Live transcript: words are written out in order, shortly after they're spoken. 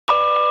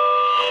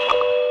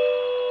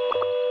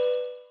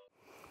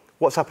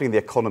what's happening in the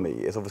economy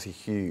is obviously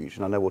huge,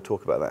 and I know we'll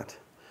talk about that.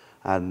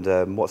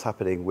 And what's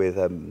happening with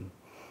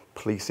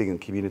policing and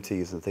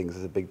communities and things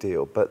is a big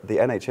deal. But the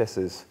NHS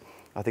is,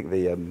 I think,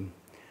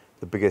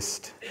 the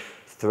biggest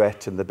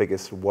threat and the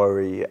biggest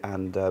worry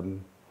and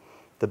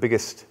the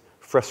biggest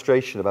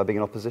frustration about being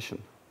in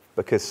opposition.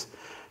 Because,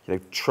 you know,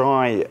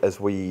 try as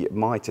we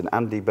might, and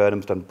Andy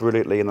Burnham's done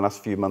brilliantly in the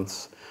last few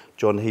months.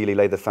 John Healey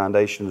laid the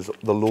foundations,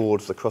 the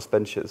Lords, the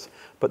crossbenchers.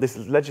 But this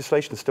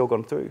legislation has still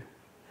gone through.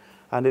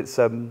 And it's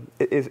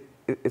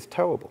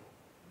terrible.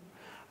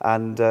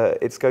 And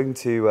it's going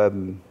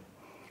to,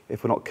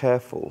 if we're not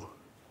careful,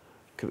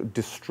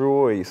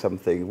 destroy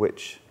something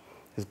which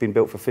has been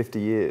built for 50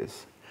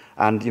 years.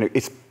 And, you know,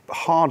 it's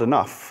hard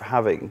enough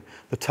having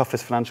the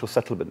toughest financial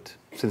settlement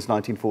since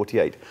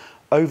 1948,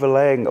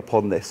 overlaying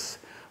upon this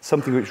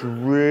something which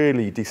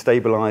really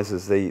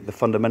destabilises the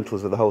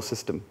fundamentals of the whole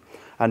system.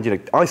 And, you know,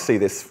 I see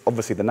this,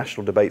 obviously, the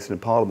national debates and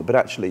in Parliament, but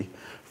actually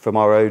from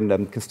our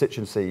own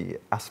constituency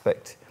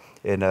aspect.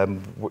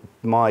 In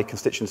my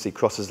constituency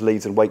crosses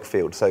Leeds and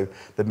Wakefield, so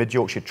the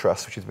Mid-Yorkshire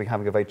Trust, which has been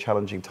having a very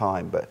challenging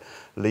time, but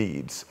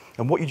Leeds.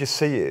 And what you just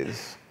see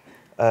is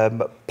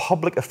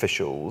public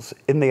officials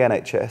in the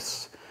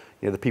NHS,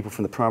 you know, the people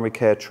from the primary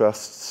care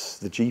trusts,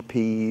 the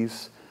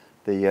GPs,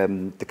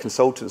 the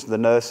consultants, the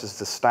nurses,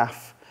 the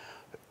staff,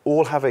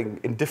 all having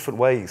in different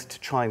ways to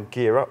try and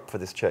gear up for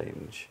this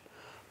change,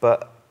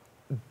 but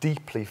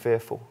deeply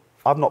fearful.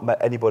 I've not met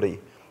anybody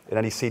in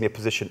any senior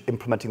position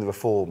implementing the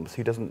reforms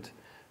who doesn't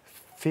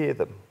fear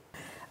them.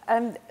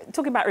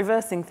 Talking about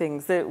reversing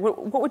things,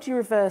 what would you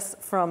reverse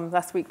from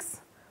last week's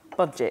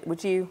budget?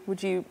 Would you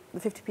the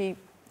 50p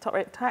top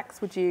rate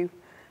tax? Would you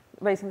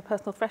raising the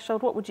personal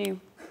threshold? What would you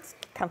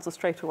cancel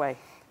straight away?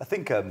 I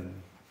think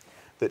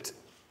that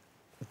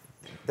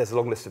there's a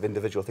long list of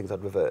individual things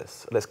I'd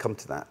reverse. Let's come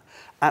to that.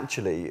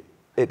 Actually,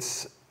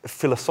 it's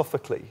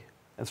philosophically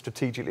and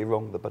strategically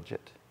wrong, the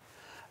budget.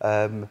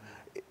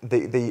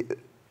 The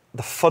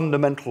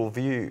fundamental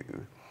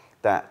view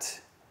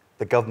that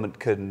the government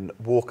can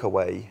walk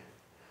away,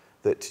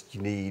 that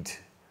you need,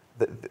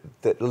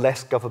 that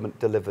less government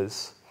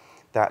delivers,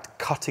 that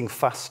cutting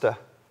faster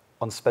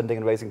on spending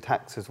and raising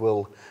taxes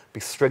will be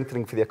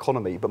strengthening for the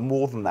economy, but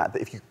more than that,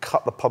 that if you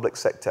cut the public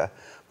sector,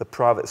 the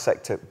private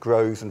sector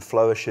grows and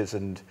flourishes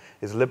and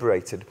is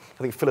liberated.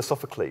 I think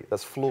philosophically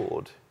that's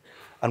flawed.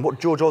 And what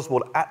George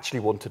Osborne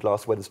actually wanted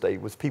last Wednesday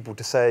was people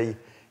to say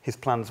his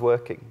plan's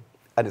working,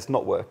 and it's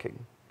not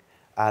working.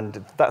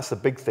 And that's the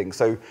big thing.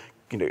 So,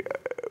 you know,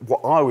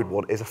 what I would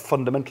want is a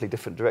fundamentally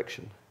different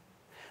direction.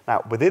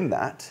 Now, within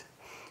that,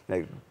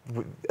 you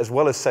know, as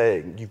well as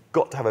saying you've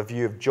got to have a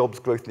view of jobs,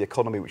 growth in the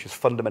economy, which is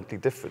fundamentally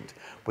different,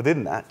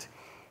 within that,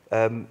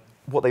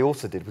 what they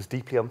also did was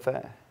deeply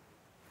unfair.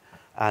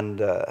 And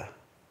the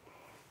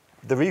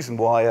reason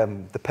why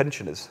the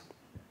pensioners'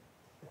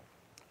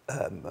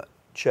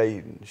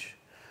 change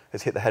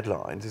has hit the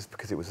headlines is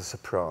because it was a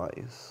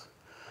surprise.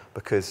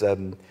 Because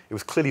it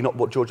was clearly not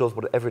what George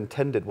Osborne ever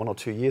intended 1 or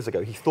 2 years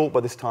ago. He thought by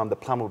this time the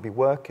plan would be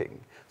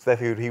working. So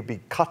therefore he would be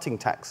cutting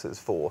taxes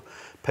for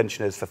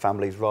pensioners, for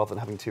families, rather than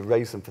having to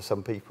raise them for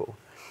some people.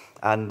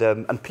 And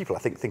people, I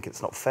think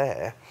it's not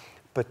fair.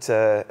 But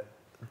the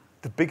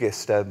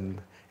biggest,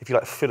 if you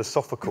like,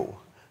 philosophical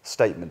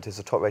statement is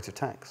the top rate of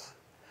tax.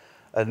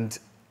 And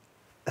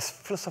a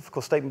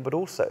philosophical statement, but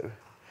also,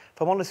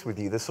 if I'm honest with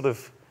you, the sort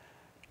of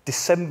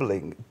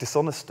dissembling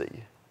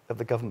dishonesty of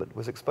the government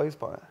was exposed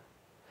by it.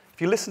 If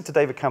you listen to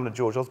David Cameron and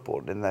George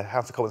Osborne in the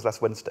House of Commons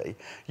last Wednesday,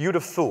 you would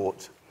have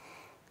thought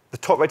the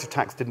top rate of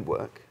tax didn't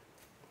work,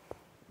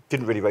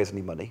 didn't really raise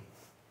any money.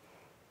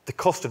 The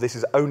cost of this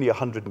is only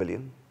 100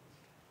 million.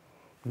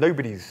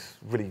 Nobody's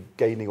really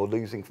gaining or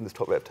losing from this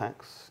top rate of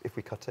tax if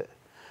we cut it.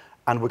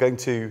 And we're going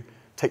to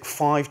take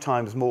 5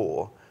 times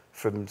more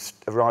from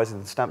a rise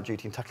in stamp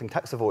duty and tackling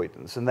tax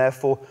avoidance, and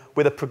therefore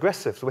we're the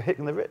progressives, so we're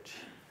hitting the rich.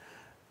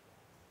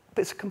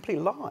 But it's a complete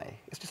lie.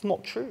 It's just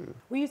not true.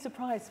 Were you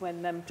surprised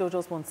when George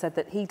Osborne said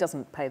that he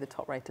doesn't pay the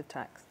top rate of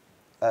tax?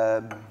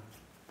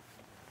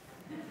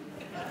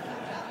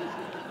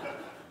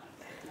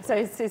 So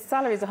his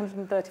salary is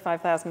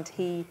 $135,000.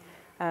 He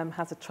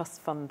has a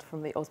trust fund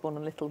from the Osborne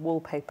and Little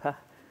wallpaper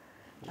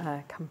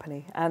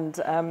company,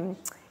 and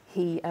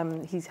he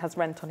has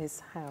rent on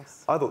his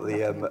house. I thought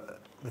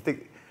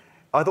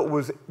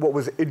what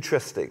was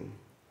interesting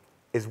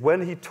is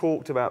when he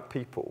talked about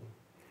people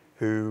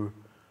who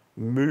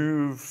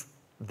move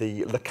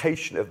the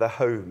location of their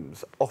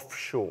homes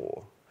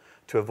offshore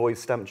to avoid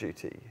stamp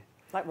duty.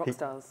 Like rock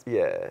stars.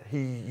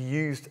 He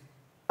used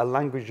a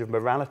language of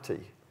morality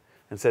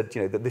and said,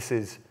 you know, that this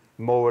is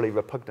morally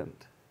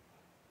repugnant.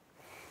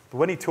 But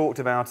when he talked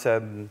about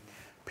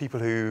people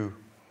who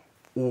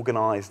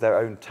organise their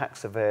own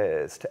tax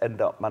affairs to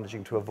end up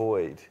managing to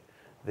avoid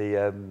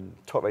the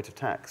top rate of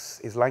tax,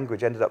 his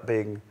language ended up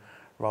being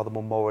rather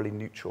more morally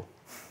neutral.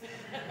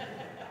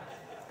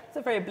 It's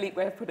a very oblique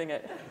way of putting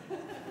it.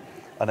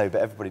 I know, but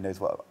everybody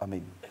knows what I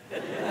mean.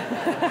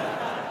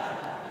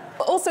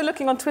 Also, Also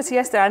looking on Twitter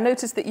yesterday, I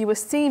noticed that you were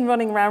seen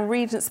running around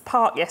Regent's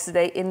Park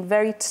yesterday in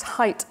very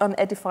tight,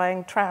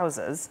 unedifying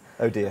trousers.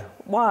 Oh dear.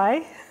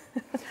 Why?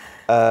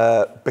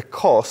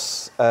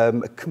 Because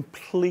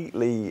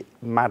completely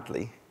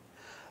madly,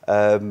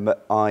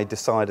 I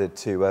decided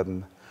to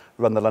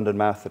run the London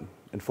Marathon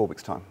in 4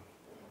 weeks' time.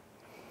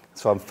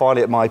 So I'm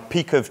finally at my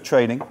peak of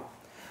training,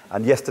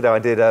 and yesterday I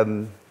did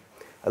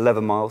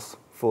 11 miles,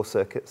 4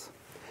 circuits,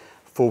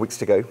 4 weeks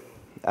to go,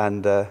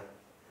 and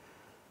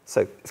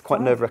so it's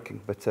quite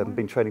nerve-wracking, but I've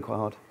been training quite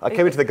hard. I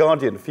came into The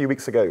Guardian a few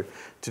weeks ago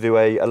to do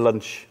a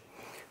lunch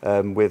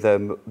with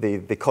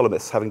the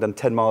columnists, having done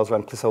 10 miles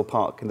around Clissold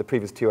Park in the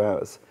previous 2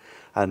 hours,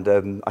 and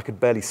I could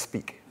barely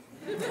speak.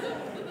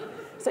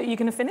 So are you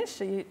going to finish?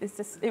 It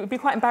would be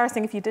quite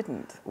embarrassing if you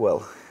didn't.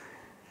 Well,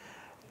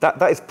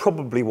 that is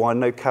probably why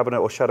no cabinet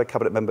or shadow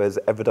cabinet member has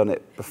ever done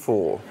it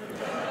before.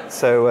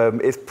 So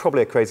it's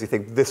probably a crazy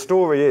thing. The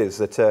story is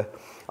that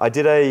I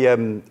did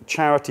a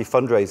charity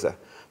fundraiser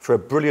for a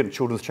brilliant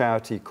children's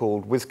charity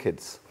called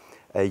WizKids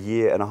a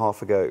year and a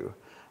half ago.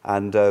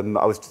 And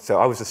I was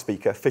the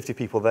speaker, 50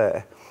 people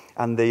there.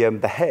 And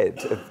the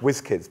head of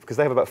WizKids, because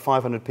they have about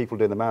 500 people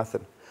doing the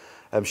marathon,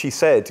 she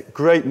said,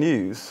 "Great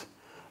news,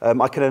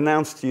 I can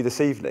announce to you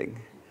this evening,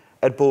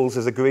 Ed Balls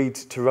has agreed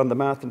to run the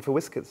marathon for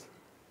WizKids."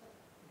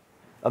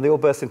 And they all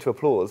burst into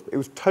applause. It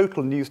was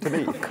total news to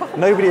me.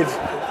 Nobody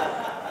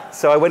had...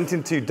 So I went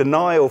into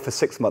denial for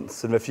 6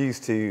 months and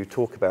refused to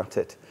talk about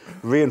it,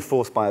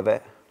 reinforced by a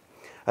vet,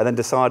 and then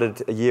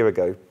decided a year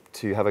ago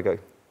to have a go,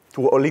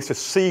 or at least to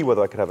see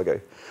whether I could have a go.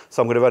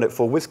 So I'm going to run it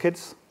for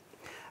WizKids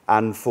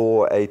and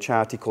for a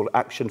charity called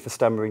Action for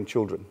Stammering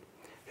Children,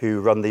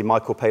 who run the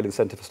Michael Palin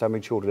Centre for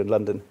Stammering Children in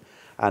London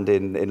and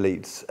in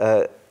Leeds.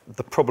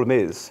 The problem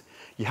is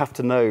you have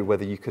to know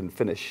whether you can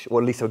finish, or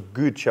at least have a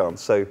good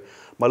chance. So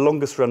my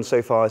longest run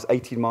so far is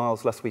 18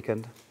 miles last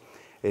weekend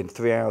in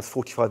 3 hours,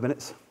 45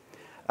 minutes.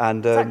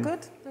 And, is that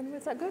good?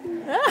 Is that good?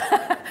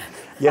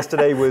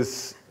 Yesterday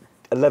was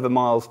 11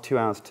 miles, 2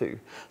 hours 2.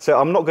 So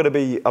I'm not going to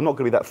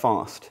be that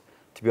fast,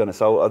 to be honest.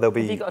 There'll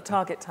be. Have you got a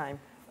target time?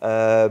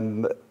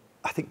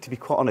 I think, to be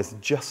quite honest,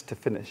 just to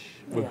finish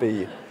would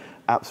be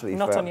absolutely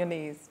not fair. on your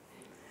knees.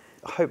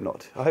 I hope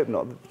not. I hope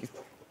not.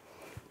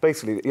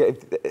 Basically,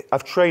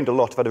 I've trained a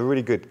lot. I've had a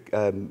really good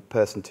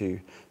person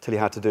to tell you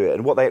how to do it.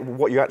 And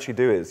what you actually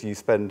do is I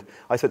spent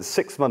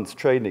 6 months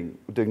training,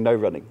 doing no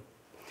running,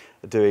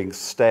 doing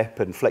step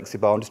and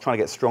flexi-bar, and just trying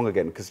to get strong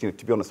again, because, to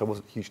be honest, I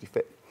wasn't hugely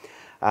fit.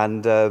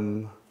 And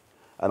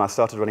I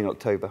started running in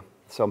October.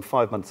 So I'm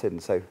 5 months in,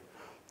 so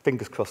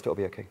fingers crossed it'll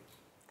be okay.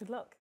 Good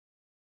luck.